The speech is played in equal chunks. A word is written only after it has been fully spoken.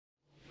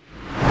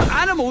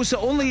Animals that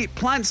only eat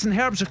plants and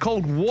herbs are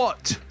called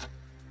what?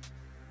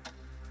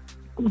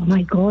 Oh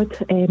my God.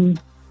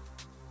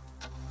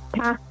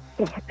 Pass.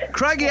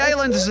 Craggy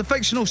Island is a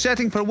fictional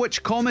setting for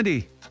which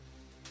comedy?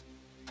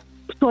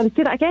 Sorry,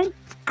 say that again.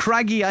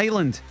 Craggy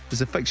Island is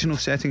a fictional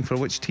setting for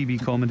which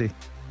TV comedy?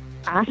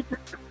 Pass.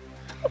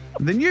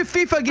 The new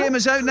FIFA game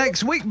is out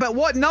next week, but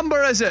what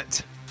number is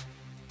it?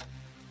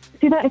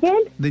 Say that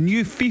again. The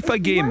new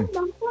FIFA game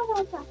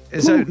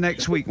is out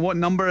next week. What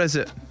number is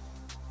it?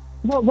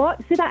 What?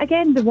 Say that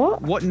again. The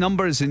what? What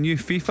number is the new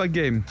FIFA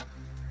game?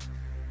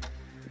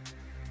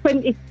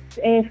 20.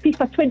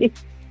 FIFA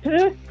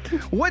 22.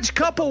 Which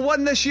couple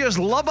won this year's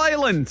Love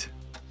Island?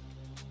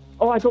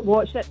 Oh, I don't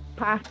watch it.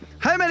 Pass.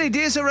 How many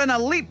days are in a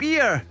leap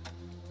year?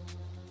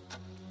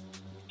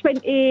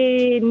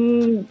 28.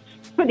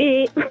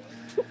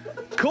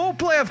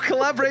 Coldplay have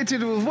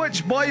collaborated with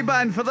which boy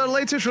band for their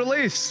latest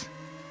release?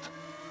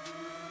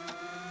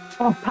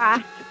 Oh,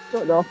 pass.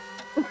 Don't know.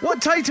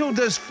 What title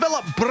does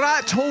Philip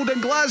Bratt hold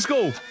in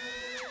Glasgow?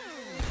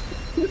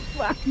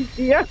 Last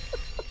year.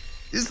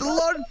 He's the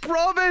Lord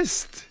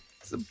Provost.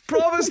 He's the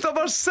Provost of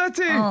our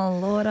city. Oh,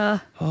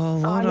 Laura. Oh,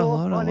 Laura, I know,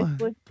 Laura.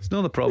 honestly. It's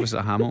not the Provost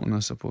of Hamilton, I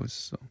suppose.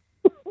 So.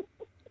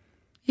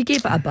 You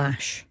gave it a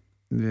bash.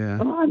 Yeah.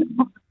 Oh,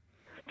 no.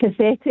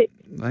 Pathetic.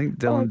 I think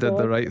Dylan did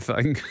the God. right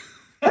thing.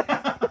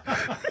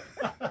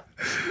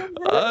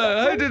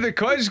 How did the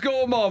quiz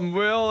go, Mum?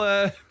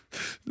 Well,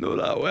 not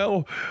that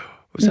well.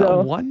 Was that a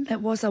 1?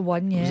 It was a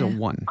 1, yeah. It was a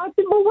 1. I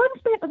think, well,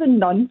 one's better than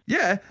none.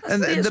 Yeah.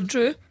 It's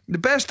true. The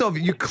best of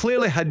it, you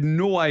clearly had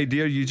no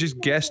idea. You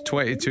just guessed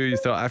 22. You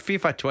thought,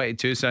 FIFA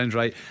 22 sounds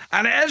right.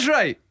 And it is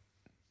right.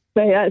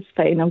 Right, that's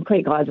fine. I'm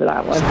quite glad with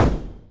that one.